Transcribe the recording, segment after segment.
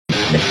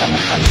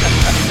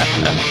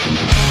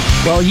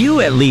Well, you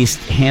at least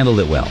handled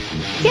it well.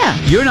 Yeah.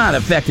 You're not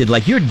affected.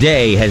 Like, your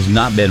day has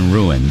not been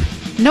ruined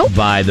Nope.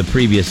 by the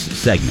previous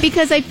segment.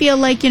 Because I feel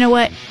like, you know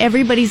what,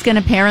 everybody's going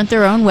to parent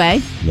their own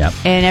way. Yep.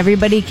 And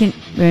everybody can,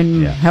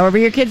 and Yeah. however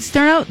your kids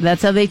turn out,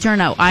 that's how they turn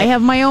out. I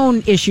have my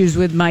own issues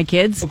with my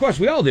kids, Of course,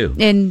 we all do.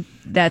 and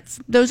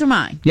those are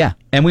mine. Yeah,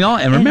 and we all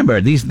remember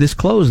this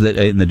clothes that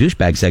in the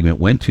douchebag segment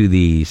went to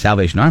the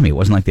Salvation Army. It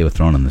wasn't like they were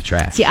thrown in the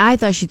trash. See, I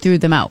thought she threw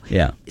them out.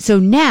 Yeah. So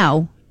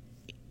now,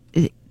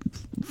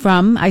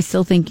 I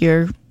still think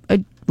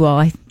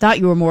I thought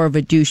you were more of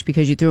a douche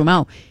because you threw them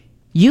out.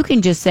 You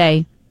can just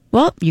say,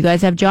 well, you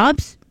guys have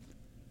jobs.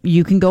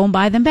 You can go and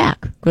buy them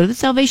back. Go to the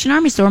Salvation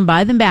Army store and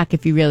buy them back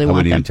if you really I want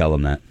wouldn't them. even tell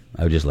them that.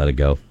 I would just let it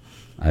go.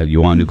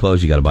 You want new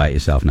clothes, you got to buy it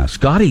yourself. Now,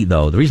 Scotty,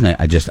 though, the reason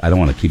I don't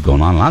want to keep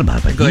going on a lot about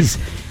it, but he's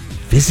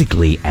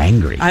physically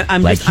angry.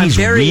 I'm he's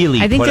really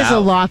I think put there's a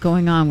out. lot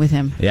going on with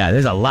him. Yeah,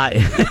 there's a lot.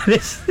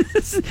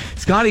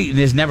 Scotty,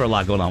 there's never a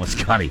lot going on with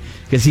Scotty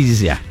because he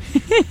just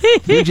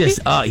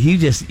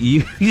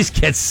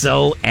gets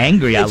so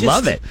angry. I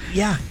love it.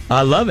 Yeah,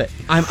 I love it.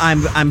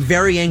 I'm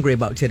very angry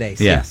about today.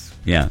 So Yes,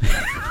 yeah.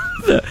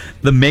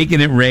 the making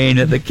it rain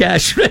at the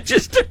cash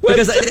register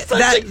because was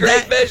such a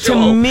great visual.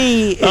 to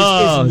me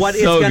is what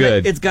so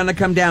good. it's gonna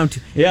come down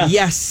to. Yeah.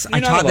 Yes, You're I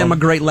not taught them a alone.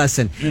 great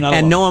lesson, You're not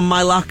and alone. knowing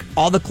my luck,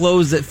 all the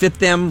clothes that fit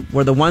them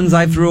were the ones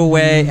I threw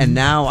away, and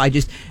now I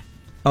just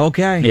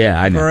okay.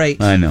 Yeah, I know.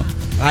 Great. I know.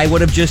 I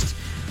would have just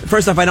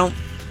first off, I don't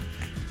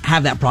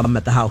have that problem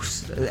at the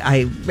house. I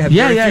have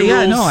Yeah. very few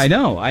rules. No,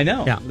 I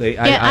know. Yeah.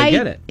 I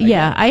get it.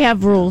 I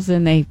have rules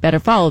and they better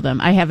follow them.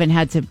 I haven't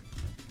had to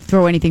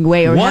throw anything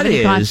away or What have any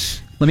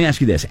is? Let me ask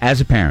you this: as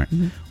a parent,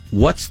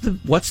 what's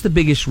the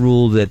biggest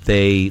rule that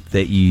they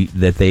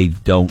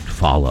don't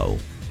follow?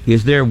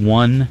 Is there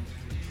one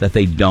that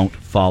they don't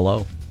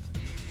follow?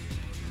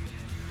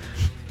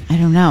 I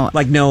don't know.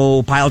 Like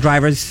no pile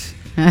drivers.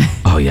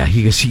 Oh yeah,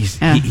 he's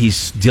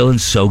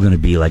Dylan's so going to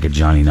be like a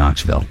Johnny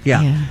Knoxville.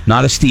 Yeah.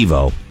 Not a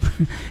Steve-O.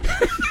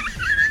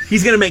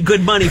 He's going to make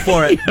good money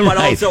for it, but Right.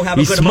 also have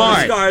He's a good amount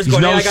smart. of scars. He's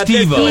Going, no "Hey, I got this,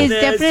 Steve-O." doing He is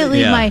this."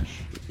 definitely Yeah. my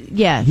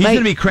He's going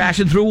to be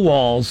crashing through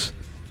walls,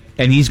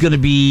 and he's going to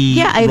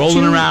be I have rolling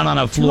two around on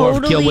a floor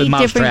totally killed with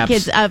different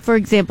mousetraps. kids. For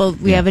example,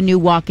 we have a new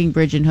walking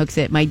bridge in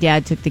Hooksett. My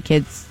dad took the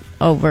kids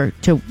over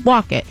to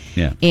walk it,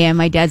 Yeah. and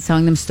my dad's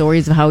telling them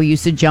stories of how he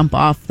used to jump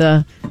off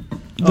the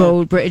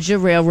road bridge, the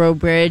railroad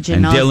bridge,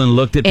 And all- Dylan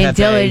looked at and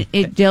Pepe.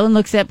 Dylan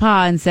looks at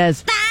Pa and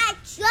says, Fat,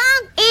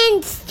 drunk,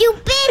 and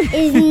stupid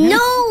is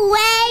no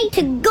way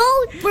to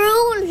go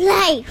through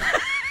life.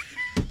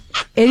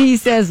 and he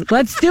says,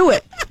 "Let's do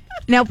it."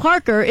 Now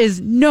Parker is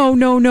no,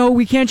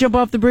 we can't jump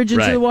off the bridge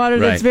into Right, the water.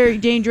 right. That's very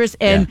dangerous.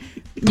 And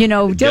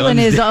Dylan Dylan's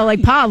is all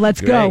like, "Pa, let's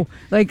go!"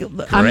 Like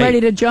I'm Great.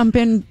 ready to jump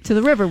into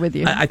the river with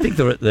you. I think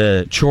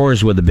the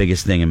chores were the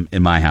biggest thing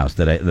in my house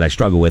that I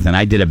struggle with, and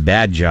I did a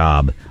bad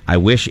job. I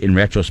wish, in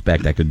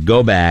retrospect, I could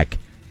go back.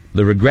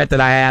 The regret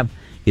that I have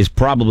is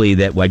probably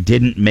that I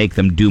didn't make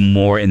them do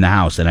more in the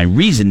house, and I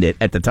reasoned it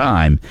at the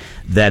time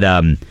that,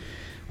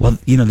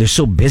 they're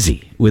so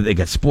busy with they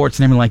got sports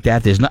and everything like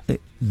that. There's not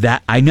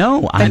that I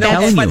know. I'm That's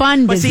telling you,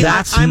 fun But see, business.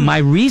 that's I'm- my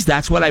reason.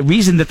 That's what I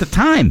reasoned at the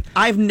time.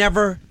 I've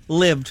never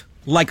lived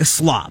like a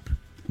slob.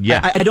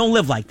 Yeah. I don't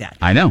live like that.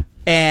 I know.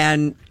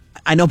 And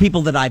I know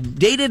people that I've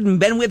dated and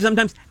been with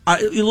sometimes are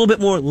a little bit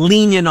more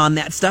lenient on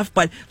that stuff.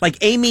 But like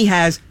Amy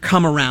has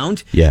come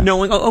around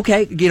knowing,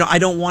 okay, I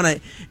don't want to.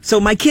 So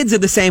my kids are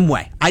the same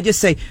way. I just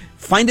say,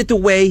 find it the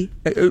way,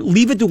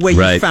 leave it the way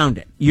Right. you found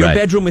it. Your Right.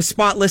 bedroom is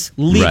spotless.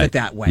 Leave Right. it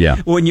that way. Yeah.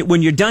 When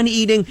you're done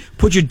eating,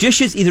 put your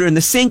dishes either in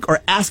the sink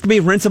or ask me,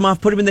 rinse them off,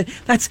 put them in the.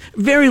 That's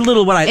very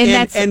little what I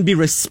and be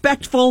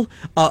respectful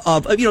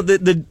of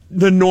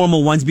the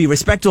normal ones. Be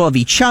respectful of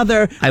each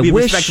other. Be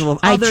respectful of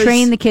I others.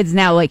 train the kids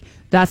now. Like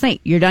last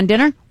night, you're done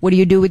dinner. What do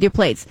you do with your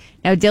plates?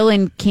 Now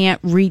Dylan can't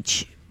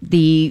reach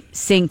the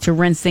sink to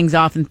rinse things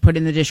off and put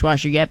in the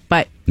dishwasher yet,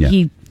 but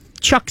he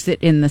chucks it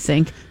in the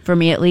sink for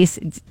me at least.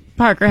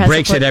 Parker has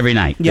Breaks to put, it every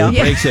night. Yeah. He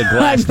breaks a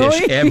glass I'm dish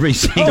going- every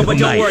single But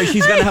night. don't worry,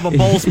 she's gonna have a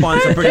bowl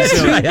sponsor pretty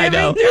soon. Right, I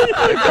know.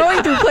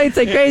 going through plates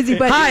like crazy.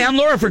 But Hi, I'm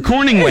Laura for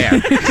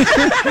Corningware.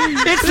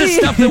 It's the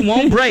stuff that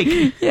won't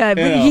break. yeah,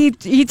 but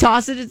he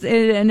tosses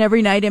it and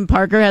every night, and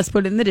Parker has to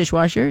put it in the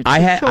dishwasher.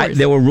 It's chores.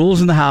 There were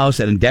rules in the house,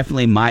 and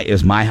definitely it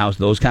was my house,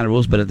 those kind of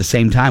rules. But at the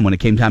same time, when it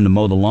came time to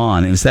mow the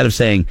lawn, instead of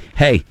saying,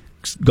 "Hey,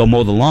 go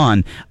mow the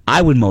lawn,"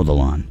 I would mow the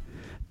lawn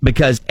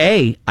because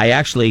I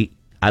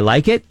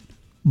like it,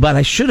 but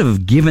I should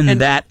have given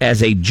that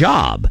as a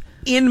job.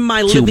 In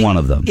my to living, one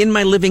of them. in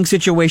my living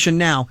situation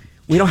now,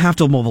 we don't have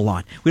to mow the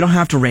lawn. We don't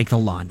have to rake the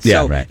lawn.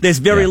 Yeah, So right. there's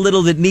very Yeah.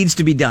 little that needs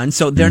to be done.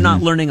 So they're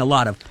not learning a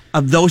lot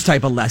of those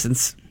type of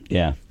lessons.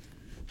 Yeah,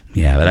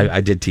 but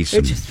I did teach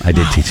some. I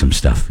did teach some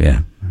stuff. Yeah,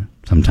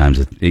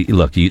 sometimes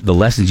the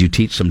lessons you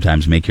teach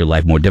sometimes make your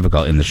life more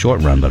difficult in the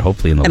short run, but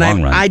hopefully in the And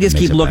long run, I just it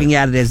makes keep it looking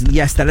better. at it as,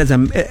 yes, that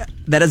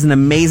is an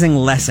amazing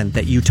lesson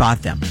that you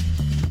taught them.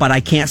 But I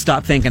can't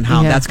stop thinking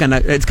how it's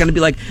gonna be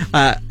like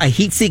a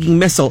heat-seeking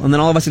missile, and then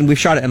all of a sudden we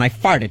shot it, and I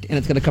farted, and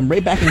it's gonna come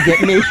right back and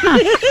get me.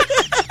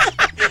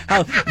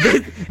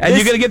 And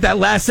you're going to get that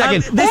last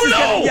second.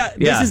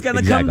 This is going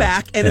to come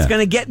back, and it's going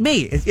to get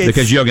me.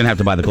 Because you're going to have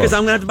to buy the clothes. Because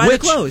I'm going to have to buy the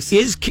clothes.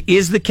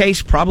 Is the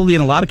case probably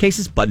in a lot of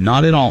cases, but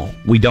not at all.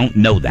 We don't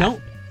know that.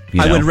 No.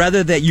 I would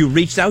rather that you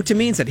reached out to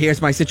me and said,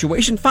 here's my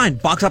situation. Fine.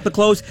 Box up the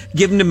clothes.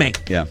 Give them to me.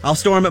 Yeah. I'll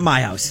store them at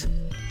my house.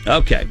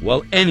 Okay.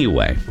 Well,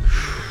 anyway.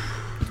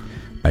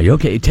 Are you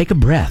okay? Take a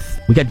breath.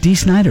 We got Dee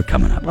Snider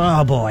coming up.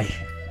 Oh, boy.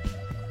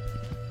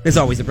 There's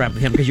always a breath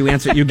with him because you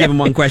give him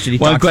one question.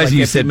 One question,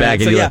 you sit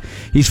back and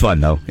he's fun,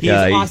 though. He's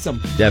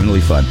awesome. Definitely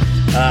fun.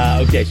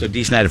 Okay, so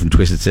Dee Snider from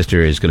Twisted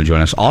Sister is going to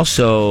join us.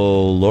 Also,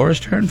 Laura's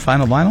turn,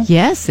 Final Vinyl?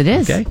 Yes, it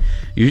is. Okay.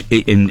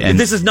 And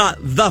this is not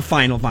the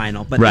final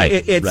vinyl, but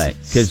it's... Right.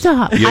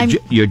 Stop.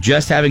 You're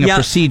just having a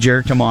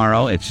procedure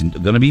tomorrow. It's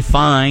going to be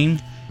fine.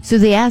 So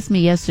they asked me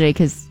yesterday,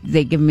 because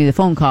they give me the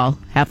phone call,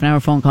 half-an-hour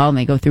phone call, and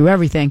they go through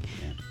everything.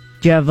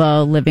 Do you have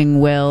a living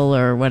will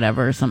or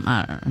whatever?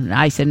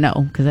 I said no,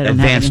 because I don't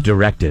have Advanced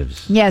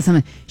directives. Yeah,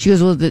 something. She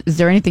goes, well, is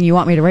there anything you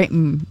want me to write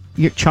in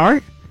your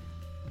chart?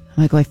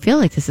 I'm like, well, I feel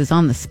like this is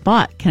on the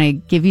spot. Can I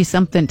give you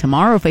something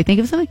tomorrow if I think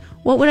of something?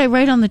 What would I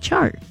write on the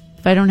chart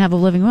if I don't have a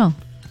living will?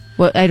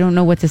 Well, I don't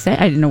know what to say.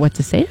 I didn't know what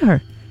to say to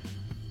her.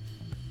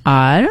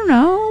 I don't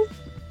know.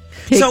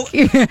 So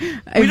we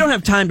don't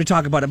have time to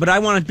talk about it, but I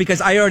wanted, because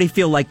I already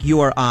feel like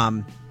you're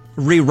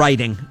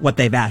rewriting what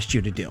they've asked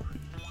you to do.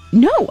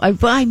 No,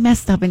 I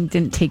messed up and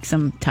didn't take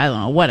some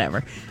Tylenol.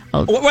 Whatever.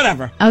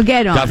 Whatever. I'll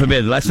get on. God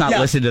forbid. Let's not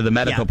listen to the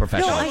medical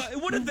professionals.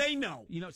 What do they know?